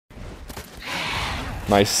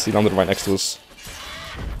Nice, he landed right next to us.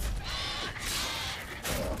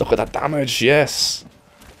 Look at that damage, yes!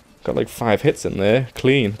 Got like 5 hits in there,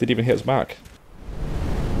 clean, didn't even hit us back.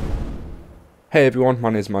 Hey everyone, my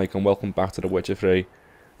name is Mike and welcome back to The Witcher 3.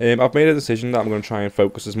 I've made a decision that I'm going to try and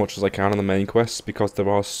focus as much as I can on the main quests because there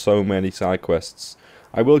are so many side quests.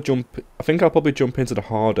 I think I'll probably jump into the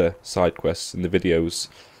harder side quests in the videos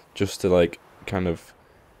just to like kind of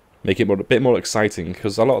make it a bit more exciting,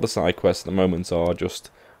 because a lot of the side quests at the moment are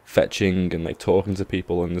just fetching and like talking to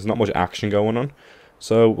people and there's not much action going on.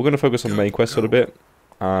 So we're going to focus on the main quest for a bit,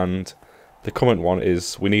 and the current one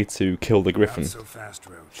is we need to kill the Griffin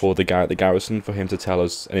for the guy at the garrison for him to tell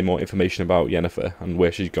us any more information about Yennefer and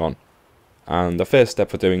where she's gone. And the first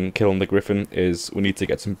step for killing the Griffin is we need to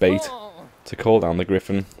get some bait to call down the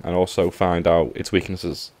Griffin and also find out its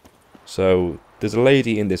weaknesses. So there's a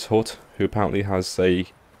lady in this hut who apparently has a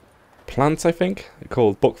plant, I think,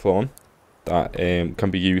 called buckthorn that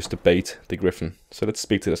can be used to bait the Griffin. So let's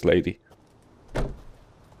speak to this lady.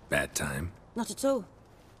 Bad time? Not at all.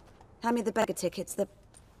 Hand me the beggar tickets, the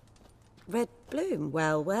red bloom.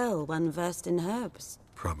 Well, well, one versed in herbs.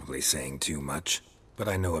 Probably saying too much, but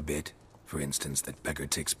I know a bit. For instance, that beggar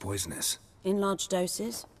tick's poisonous. In large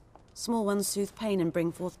doses. Small ones soothe pain and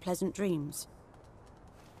bring forth pleasant dreams.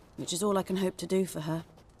 Which is all I can hope to do for her.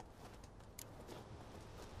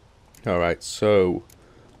 Alright, so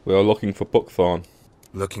we are looking for buckthorn.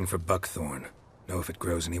 Looking for buckthorn. Know if it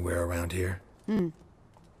grows anywhere around here?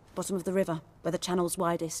 Bottom of the river, where the channel's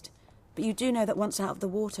widest. But you do know that once out of the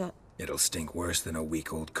water... It'll stink worse than a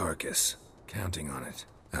week-old carcass. Counting on it.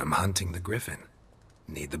 I'm hunting the Griffin.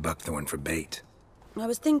 Need the buckthorn for bait. I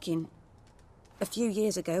was thinking... A few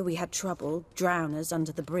years ago we had trouble, drowners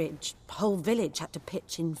under the bridge. Whole village had to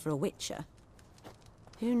pitch in for a witcher.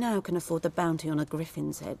 Who now can afford the bounty on a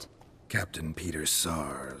griffin's head? Captain Peter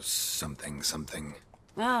Sars, something.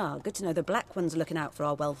 Ah, good to know the Black One's looking out for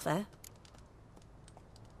our welfare.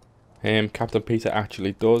 Captain Peter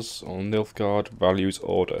actually does, or Nilfgaard values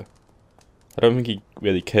order. I don't think he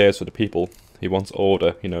really cares for the people. He wants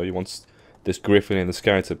order, you know, he wants this Griffin in the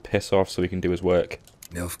sky to piss off so he can do his work.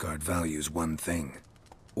 Nilfgaard values one thing.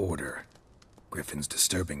 Order. Griffin's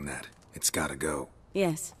disturbing that. It's gotta go.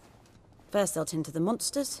 Yes. First they'll tend to the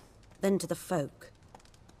monsters, then to the folk.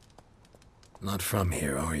 Not from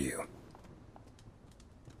here, are you?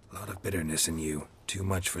 A lot of bitterness in you. Too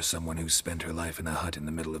much for someone who's spent her life in a hut in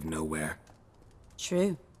the middle of nowhere.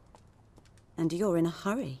 True. And you're in a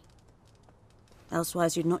hurry.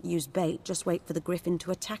 Elsewise you'd not use bait, just wait for the Griffin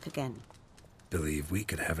to attack again. Believe we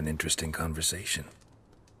could have an interesting conversation.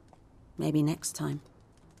 Maybe next time.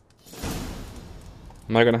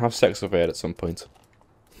 Am I going to have sex with her at some point?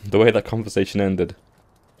 The way that conversation ended.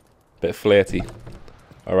 Bit flirty.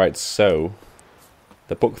 Alright, so...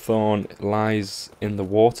 the buckthorn lies in the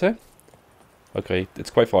water. Okay, it's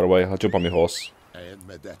quite far away. I'll jump on my horse.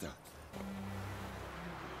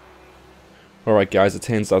 Alright guys, it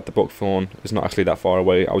turns out the buckthorn is not actually that far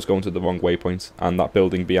away. I was going to the wrong waypoint, and that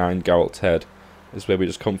building behind Geralt's head is where we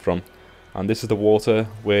just come from. And this is the water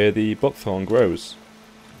where the buckthorn grows.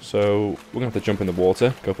 So, we're going to have to jump in the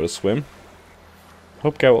water, go for a swim.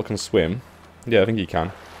 Hope Geralt can swim. Yeah, I think he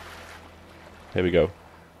can. Here we go.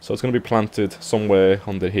 So it's going to be planted somewhere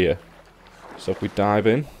under here. So if we dive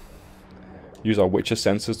in, use our Witcher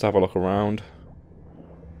senses to have a look around.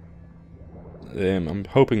 I'm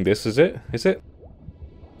hoping this is it. Is it?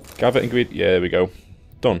 Gather ingredient. Yeah, there we go.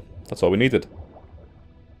 Done. That's all we needed.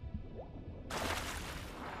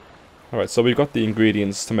 Alright, so we've got the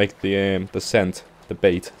ingredients to make the scent, the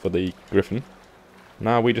bait for the Griffin.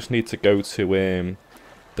 Now we just need to go to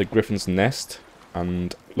the Griffin's nest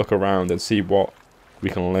and look around and see what we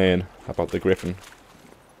can learn about the Griffin.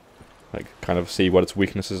 Like, kind of see what its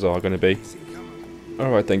weaknesses are going to be.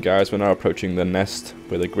 Alright then guys, we're now approaching the nest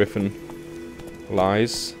where the Griffin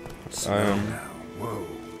lies.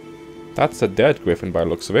 That's a dead Griffin by the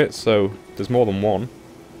looks of it, so there's more than one.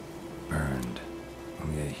 Burned.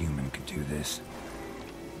 Only a human could do this.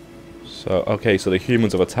 So, okay, so the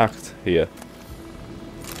humans have attacked here.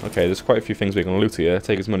 Okay, there's quite a few things we can loot here.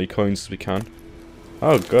 Take as many coins as we can.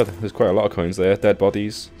 Oh good, there's quite a lot of coins there. Dead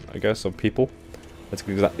bodies, I guess, of people. Let's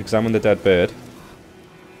examine the dead bird.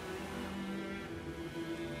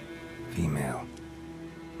 Female.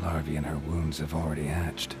 Larvae in her wounds have already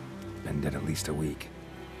hatched. Been dead at least a week.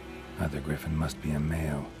 Other Griffin must be a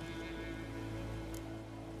male.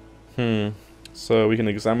 So we can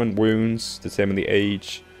examine wounds, determine the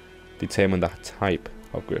age, determine the type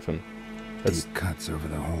of Griffin. Deep cuts over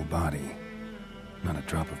the whole body. Not a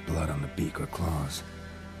drop of blood on the beak or claws.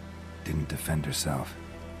 Didn't defend herself.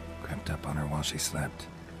 Crept up on her while she slept.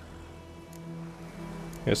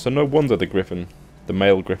 Yeah, so no wonder the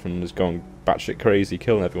male griffin is going batshit crazy,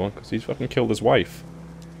 killing everyone, because he's fucking killed his wife.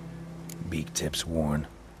 Beak tips worn.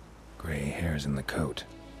 Gray hairs in the coat.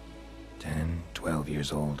 10, 12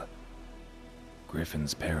 years old.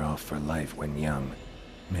 Griffins pair off for life when young.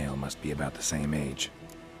 Male must be about the same age.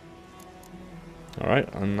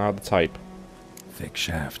 Alright, and now the type. Thick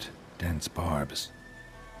shaft, dense barbs.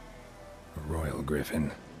 A Royal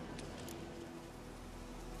Griffin.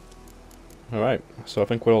 Alright, so I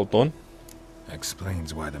think we're all done.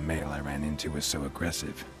 Explains why the male I ran into was so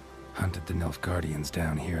aggressive. Hunted the Nilfgaardians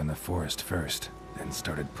down here in the forest first, then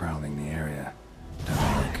started prowling the area. Done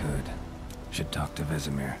all I could. Should talk to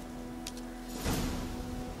Vesemir.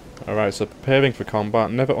 Alright, so preparing for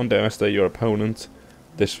combat. Never underestimate your opponent.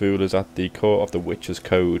 This rule is at the core of the Witcher's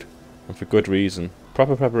Code, and for good reason.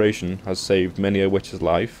 Proper preparation has saved many a Witcher's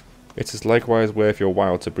life. It is likewise worth your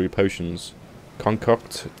while to brew potions,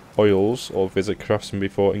 concoct oils, or visit craftsmen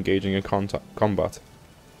before engaging in combat.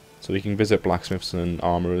 So we can visit blacksmiths and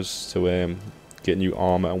armourers to get new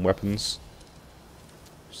armour and weapons.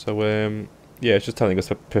 So yeah, it's just telling us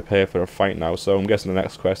to prepare for a fight now, so I'm guessing the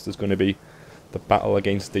next quest is going to be the battle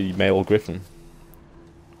against the male griffin.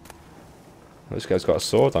 This guy's got a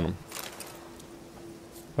sword on him.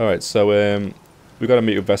 Alright, so we've got to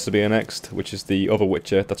meet with Vesemir next, which is the other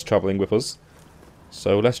Witcher that's travelling with us.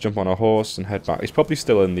 So let's jump on our horse and head back. He's probably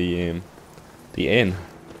still in the inn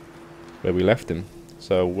where we left him.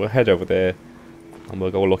 So we'll head over there and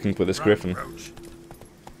we'll go looking for this griffin.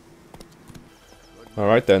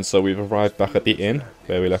 Alright then, so we've arrived back at the inn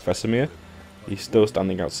where we left Vesemir. He's still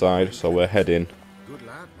standing outside, so we'll head in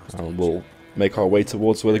and we'll make our way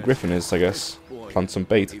towards where the griffin is, I guess. Plant some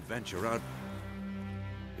bait.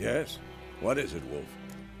 Yes? What is it, Wolf?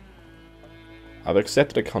 I've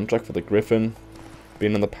accepted a contract for the griffin.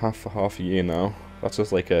 Been on the path for half a year now. That's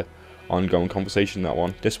just like a ongoing conversation, that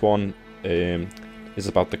one. This one is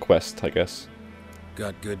about the quest, I guess.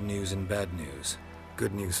 Got good news and bad news.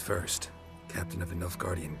 Good news first. Captain of the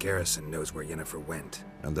Nilfgaardian garrison knows where Yennefer went.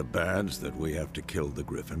 And the bad's that we have to kill the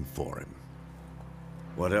Griffin for him.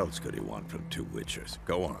 What else could he want from two Witchers?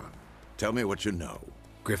 Go on. Tell me what you know.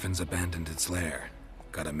 Griffin's abandoned its lair.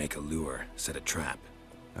 Gotta make a lure, set a trap.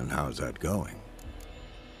 And how's that going?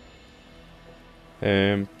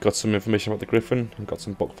 Got some information about the griffin and got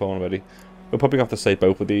some buckthorn already. We'll probably have to say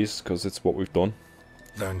both of these because it's what we've done.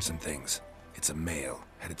 Learned some things. It's a male,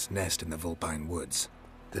 had its nest in the Vulpine Woods.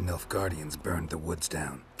 The Nilfgaardians burned the woods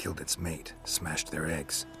down, killed its mate, smashed their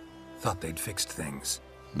eggs. Thought they'd fixed things.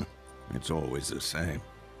 It's always the same.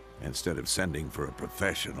 Instead of sending for a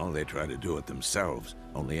professional, they try to do it themselves,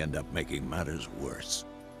 only end up making matters worse.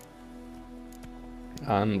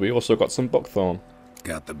 And we also got some buckthorn.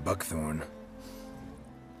 Got the buckthorn.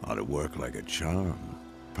 Ought to work like a charm.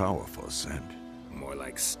 Powerful scent. More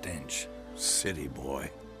like stench. City boy.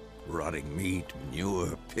 Rotting meat,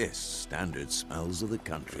 manure, piss, standard smells of the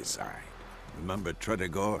countryside. Remember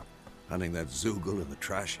Tretogor? Hunting that Zoogle in the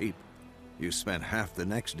trash heap? You spent half the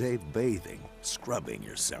next day bathing, scrubbing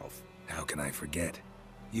yourself. How can I forget?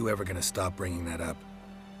 You ever gonna stop bringing that up?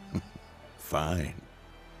 Fine.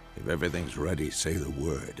 If everything's ready, say the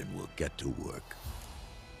word and we'll get to work.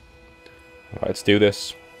 Alright, let's do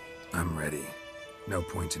this. I'm ready. No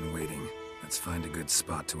point in waiting. Let's find a good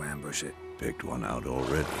spot to ambush it. Picked one out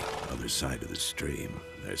already, other side of the stream.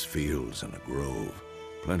 There's fields and a grove.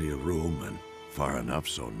 Plenty of room and far enough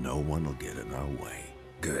so no one will get in our way.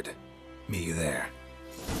 Good. Meet you there.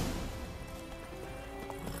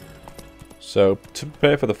 So, to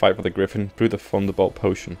prepare for the fight for the griffin, brew the Thunderbolt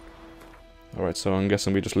potion. Alright, so I'm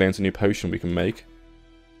guessing we just learned a new potion we can make.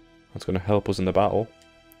 That's going to help us in the battle.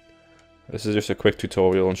 This is just a quick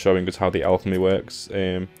tutorial on showing us how the alchemy works.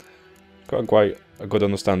 Got quite a good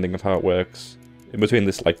understanding of how it works. In between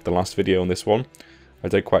this, like the last video and this one, I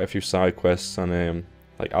did quite a few side quests and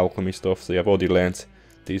like alchemy stuff. So yeah, I've already learnt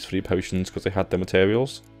these 3 potions because they had the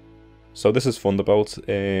materials. So this is Thunderbolt.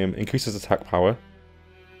 Increases attack power.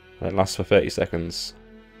 And it lasts for 30 seconds.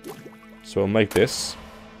 So we'll make this.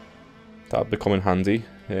 That'll become in handy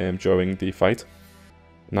during the fight.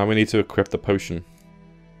 Now we need to equip the potion.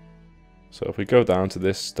 So if we go down to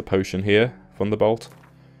the potion here, Thunderbolt.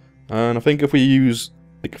 And I think if we use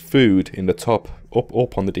like food in the top,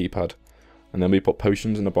 up on the D-pad, and then we put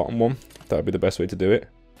potions in the bottom one, that would be the best way to do it.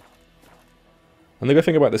 And the good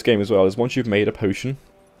thing about this game as well is once you've made a potion,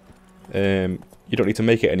 you don't need to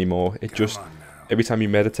make it anymore. It just, every time you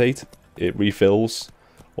meditate, it refills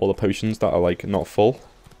all the potions that are like not full.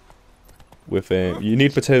 With you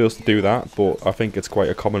need materials to do that, but I think it's quite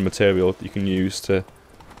a common material that you can use to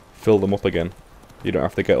fill them up again. You don't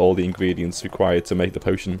have to get all the ingredients required to make the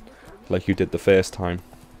potion like you did the first time.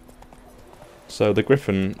 So the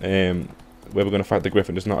Griffin, where we're going to fight the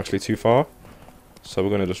Griffin is not actually too far. So we're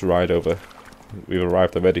going to just ride over. We've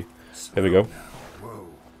arrived already. Here we go. Whoa.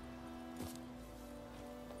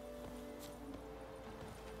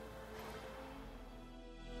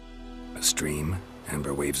 A stream,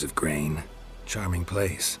 amber waves of grain. Charming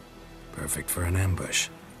place. Perfect for an ambush.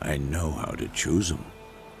 I know how to choose them.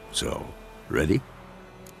 So, ready?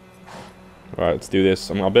 Right, let's do this.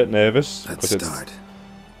 I'm a bit nervous. Let's start.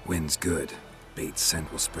 Wind's good. Bait's scent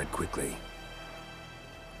will spread quickly.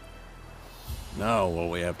 Now all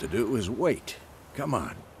we have to do is wait. Come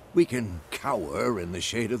on. We can cower in the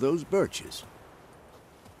shade of those birches.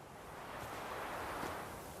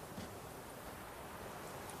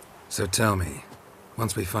 So tell me,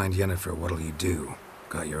 once we find Yennefer, what'll you do?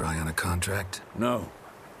 Got your eye on a contract? No.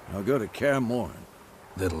 I'll go to Kaer Morhen.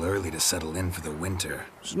 Little early to settle in for the winter.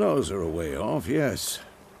 Snows are a way off, yes.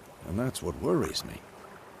 And that's what worries me.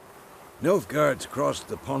 Nilfgaard's crossed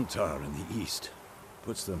the Pontar in the east.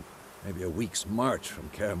 Puts them maybe a week's march from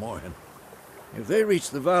Kaer Morhen. If they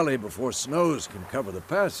reach the valley before snows can cover the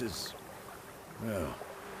passes, well,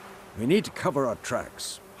 we need to cover our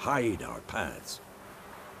tracks, hide our paths.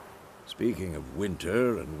 Speaking of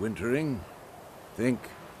winter and wintering, think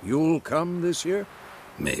you'll come this year?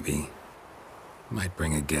 Maybe. Might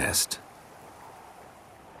bring a guest.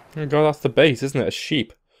 Oh god, that's the bait, isn't it? A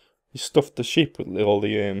sheep. You stuffed the sheep with all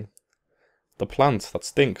the plant. That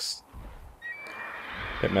stinks.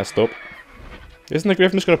 Bit messed up. Isn't the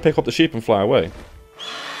Griffin just going to pick up the sheep and fly away?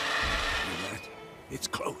 It's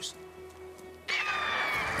closed.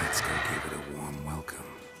 Let's go give it a warm welcome.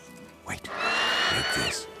 Wait, like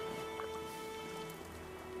this.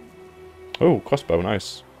 Oh, crossbow,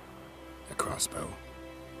 nice. A crossbow.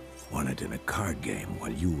 Won it in a card game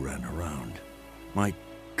while you ran around. Might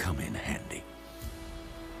come in handy.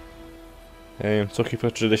 Took you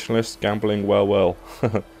for traditionalist, gambling, well.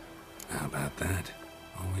 How about that?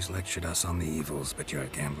 Always lectured us on the evils, but you're a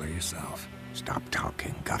gambler yourself. Stop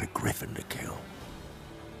talking. Got a griffin to kill.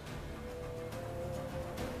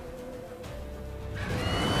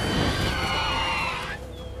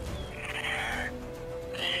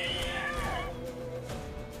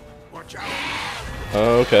 Watch out.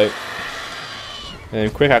 Okay.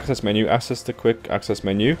 Quick access menu. Access the quick access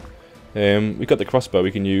menu. We got the crossbow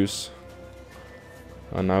we can use.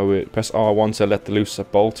 And now we press R1 to let loose a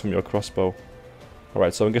bolt from your crossbow.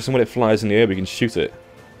 Alright, so I'm guessing when it flies in the air we can shoot it.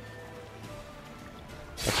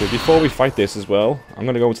 Actually, before we fight this as well, I'm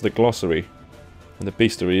going to go into the glossary and the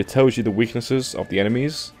bestiary. It tells you the weaknesses of the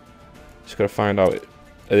enemies. Just got to find out.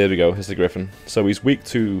 There we go, here's the Griffin. So he's weak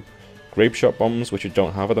to grape shot bombs, which we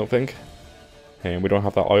don't have, I don't think. And we don't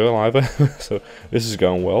have that oil either, so this is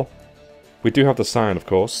going well. We do have the sign, of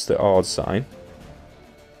course, the odd sign.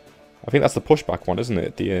 I think that's the pushback one, isn't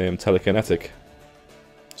it? The telekinetic.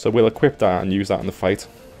 So we'll equip that and use that in the fight.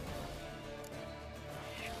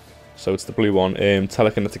 So it's the blue one,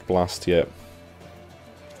 telekinetic blast, yeah.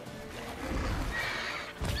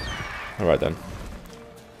 Alright then.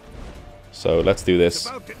 So let's do this.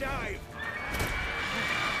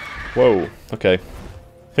 Whoa, okay.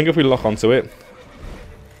 I think if we lock onto it,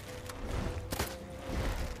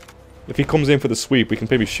 if he comes in for the sweep, we can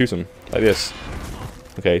maybe shoot him like this.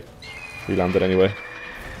 Okay, we landed anyway.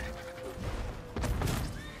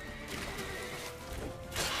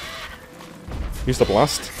 Use the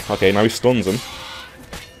blast. Okay, now he stuns him.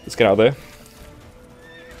 Let's get out of there.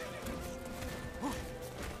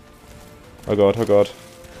 Oh god, oh god.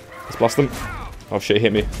 Let's blast him. Oh shit, he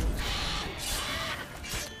hit me.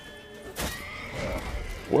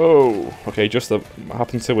 Whoa. Okay, just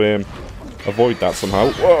happened to avoid that somehow.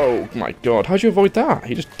 Whoa, my god. How'd you avoid that?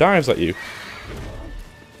 He just dives at you.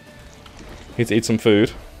 Need to eat some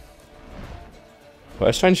food. But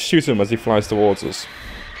let's try and shoot him as he flies towards us.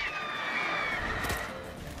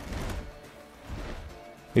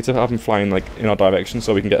 Need to have him flying like in our direction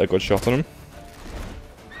so we can get a good shot on him.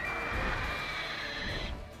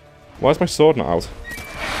 Why is my sword not out?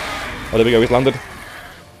 Oh, there we go, he's landed.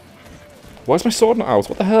 Why is my sword not out?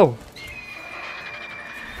 What the hell?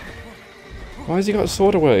 Why has he got his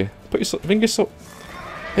sword away? Put your finger sword.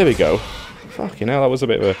 Here we go. Fucking hell, that was a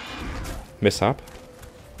bit of a mishap.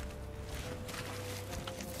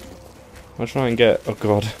 I'll try and get. Oh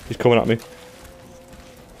god, he's coming at me.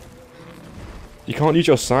 You can't use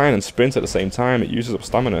your sign and sprint at the same time, it uses up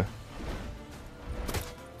stamina.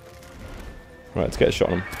 Right, let's get a shot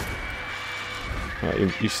on him. Right,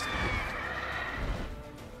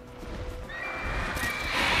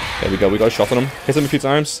 there we go, we got a shot on him. Hit him a few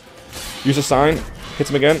times. Use a sign. Hit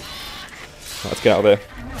him again. Right, let's get out of there.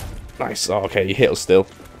 Nice. Oh, okay, he hit us still.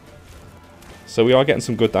 So we are getting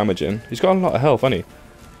some good damage in. He's got a lot of health, hasn't he?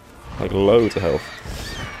 Like loads of health.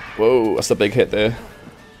 Whoa, that's a big hit there.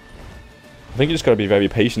 I think you just gotta be very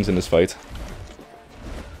patient in this fight.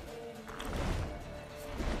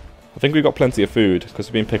 I think we've got plenty of food, because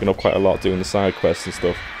we've been picking up quite a lot doing the side quests and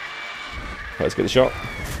stuff. Right, let's get the shot.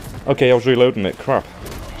 Okay, I was reloading it. Crap.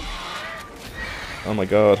 Oh my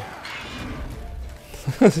god.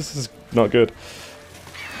 This is not good.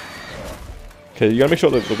 Okay, you gotta make sure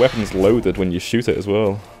that the weapon's loaded when you shoot it as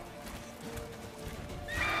well.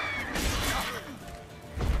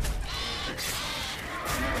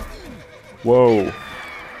 Whoa.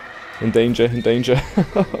 In danger, in danger.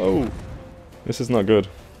 Oh. This is not good.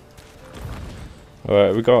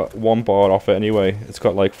 Alright, we got 1 bar off it anyway. It's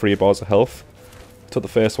got like 3 bars of health. Took the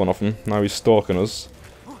first one off him. Now he's stalking us.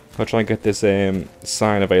 I'll try and get this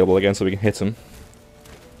sign available again so we can hit him.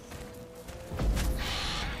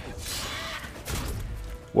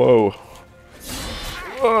 Whoa.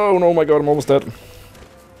 Oh no, my god, I'm almost dead.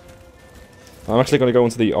 I'm actually going to go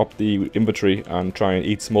into the inventory and try and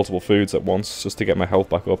eat multiple foods at once just to get my health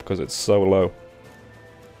back up because it's so low.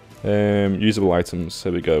 Usable items,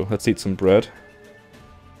 here we go. Let's eat some bread.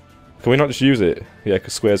 Can we not just use it? Yeah,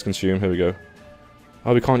 because squares consume, here we go.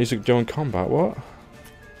 Oh, we can't use it during combat, what?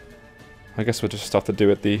 I guess we'll just have to do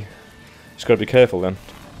it Just gotta be careful then.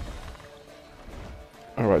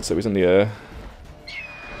 Alright, so he's in the air.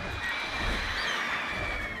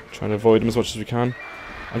 Trying to avoid him as much as we can.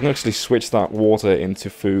 I can actually switch that water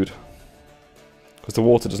into food. Because the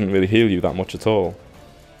water doesn't really heal you that much at all.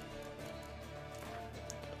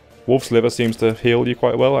 Wolf's liver seems to heal you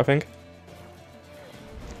quite well, I think.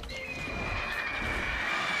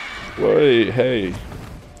 Wait, hey.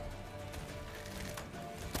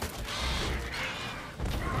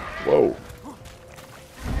 Whoa.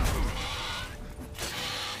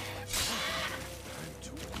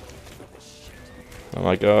 Oh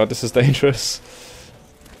my god, this is dangerous.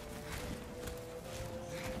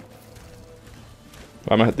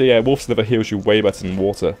 Yeah, wolf's liver heals you way better than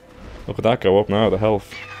water. Look at that go up now, the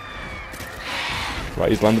health. Right,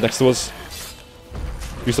 he's landed next to us.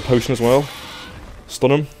 Use the potion as well.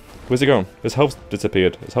 Stun him. Where's he going? His health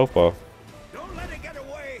disappeared. His health bar. Don't let it get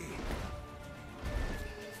away.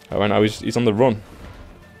 Alright, now he's on the run.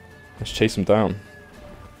 Let's chase him down.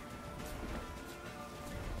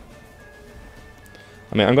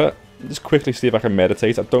 I mean, I'm gonna just quickly see if I can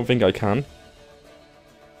meditate. I don't think I can.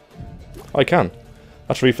 Oh, I can.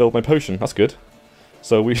 That's refilled my potion. That's good.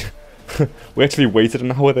 So we we actually waited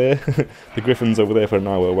an hour there. The griffin's over there for an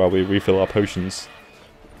hour while we refill our potions.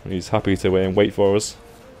 And he's happy to wait for us.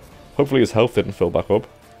 Hopefully his health didn't fill back up.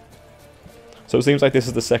 So it seems like this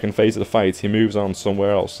is the second phase of the fight. He moves on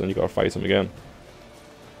somewhere else and you gotta fight him again.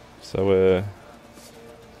 So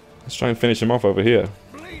let's try and finish him off over here.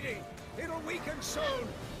 Bleeding. It'll weaken soon.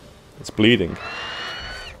 It's bleeding.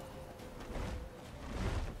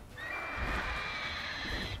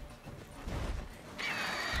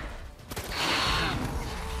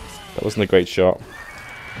 That wasn't a great shot.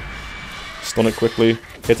 Stun it quickly,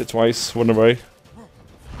 hit it twice, run away.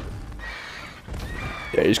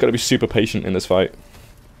 Yeah, you just gotta be super patient in this fight.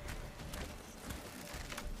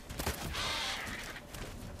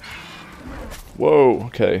 Whoa,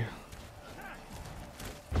 okay.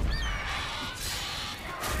 Oh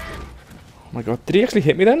my god, did he actually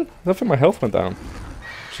hit me then? I don't think my health went down.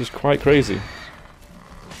 Which is quite crazy.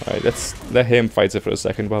 Alright, let's let him fight it for a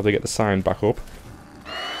second while they get the sign back up.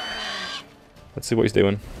 Let's see what he's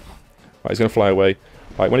doing. Right, he's going to fly away.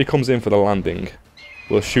 Right, when he comes in for the landing,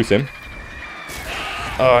 we'll shoot him.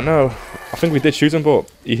 Oh no, I think we did shoot him, but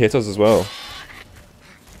he hit us as well.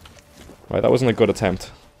 Right, that wasn't a good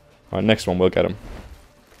attempt. Right, next one, we'll get him.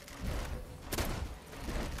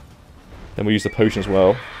 Then we use the potion as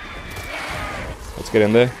well. Let's get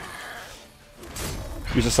in there.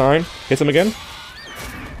 Use a sign, hit him again.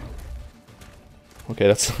 Okay,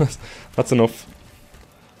 that's enough.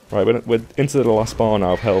 Right, we're into the last bar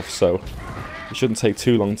now of health, so it shouldn't take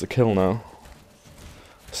too long to kill now.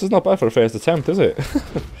 This is not bad for a first attempt, is it?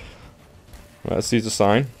 Right, let's use the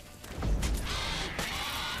sign.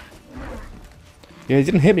 Yeah, he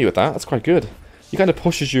didn't hit me with that. That's quite good. He kind of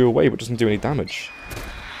pushes you away, but doesn't do any damage.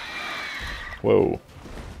 Whoa.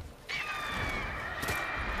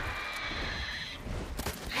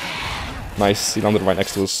 Nice, he landed right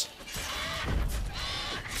next to us.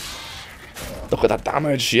 Look at that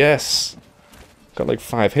damage, yes! Got like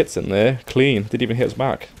 5 hits in there, clean. Didn't even hit us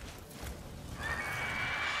back.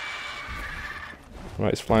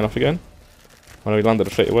 Right, he's flying off again. Oh no, he landed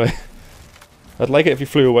straight away. I'd like it if he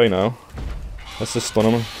flew away now. Let's just stun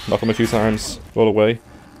him, knock him a few times, roll away.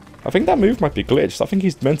 I think that move might be glitched. I think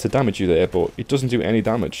he's meant to damage you there, but it doesn't do any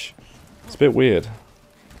damage. It's a bit weird.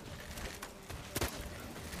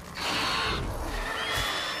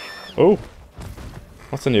 Oh!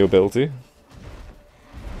 That's a new ability.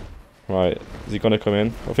 Right, is he going to come in?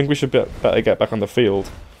 I think we should better get back on the field,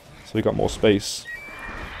 so we got more space.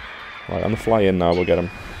 Right, I'm gonna fly in now, we'll get him.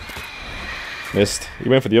 Missed. He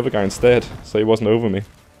went for the other guy instead, so he wasn't over me.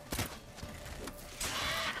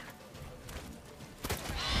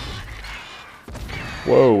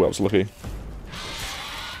 Whoa, that was lucky.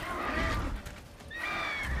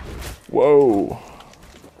 Whoa!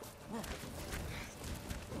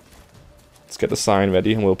 Let's get the sign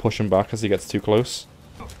ready and we'll push him back as he gets too close.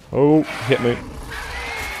 Oh, hit me.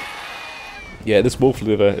 Yeah, this wolf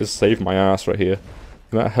liver is saving my ass right here.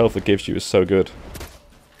 The amount of health it gives you is so good.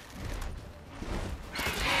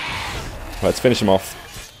 Right, let's finish him off.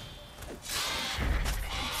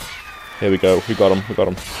 Here we go. We got him. We got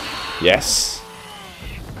him. Yes!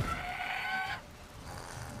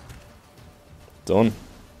 Done.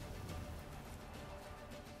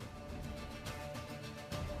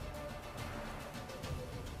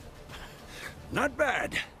 Not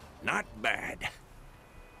bad. Not bad.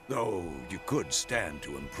 Though you could stand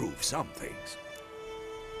to improve some things.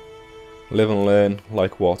 Live and learn.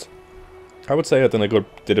 Like what? I would say I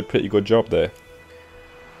did a pretty good job there.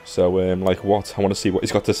 So, like what? I want to see what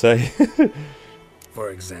he's got to say. For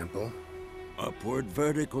example? Upward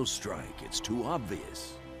vertical strike. It's too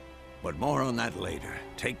obvious. But more on that later.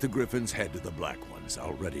 Take the Griffin's head to the Black Ones.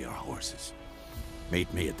 I'll ready our horses.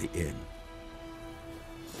 Meet me at the inn.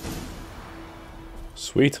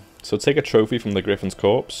 Sweet. So take a trophy from the Griffin's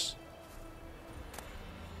corpse.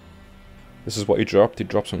 This is what he dropped. He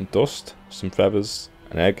dropped some dust, some feathers,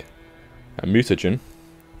 an egg, a mutagen,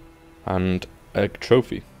 and a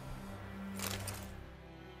trophy.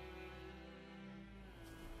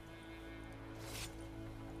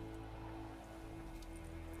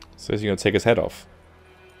 So he's going to take his head off.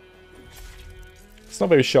 It's not a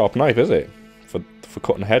very sharp knife, is it? For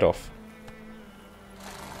cutting a head off.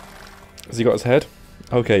 Has he got his head?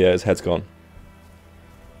 Okay, yeah, his head's gone.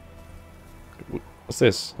 What's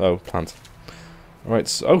this? Oh, plant. Alright,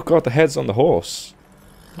 so, oh god, the head's on the horse.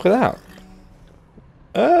 Look at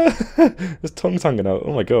that. His tongue's hanging out.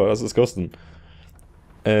 Oh my god, that's disgusting.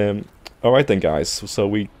 Alright then, guys. So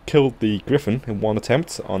we killed the Griffin in one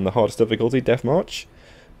attempt on the hardest difficulty, Death March.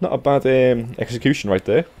 Not a bad execution right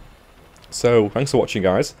there. So, thanks for watching,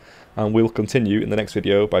 guys. And we'll continue in the next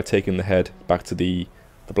video by taking the head back to the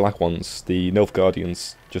Black Ones, the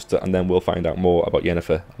Nilfgaardians, and then we'll find out more about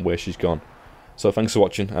Yennefer and where she's gone. So thanks for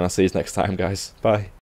watching, and I'll see you next time, guys. Bye.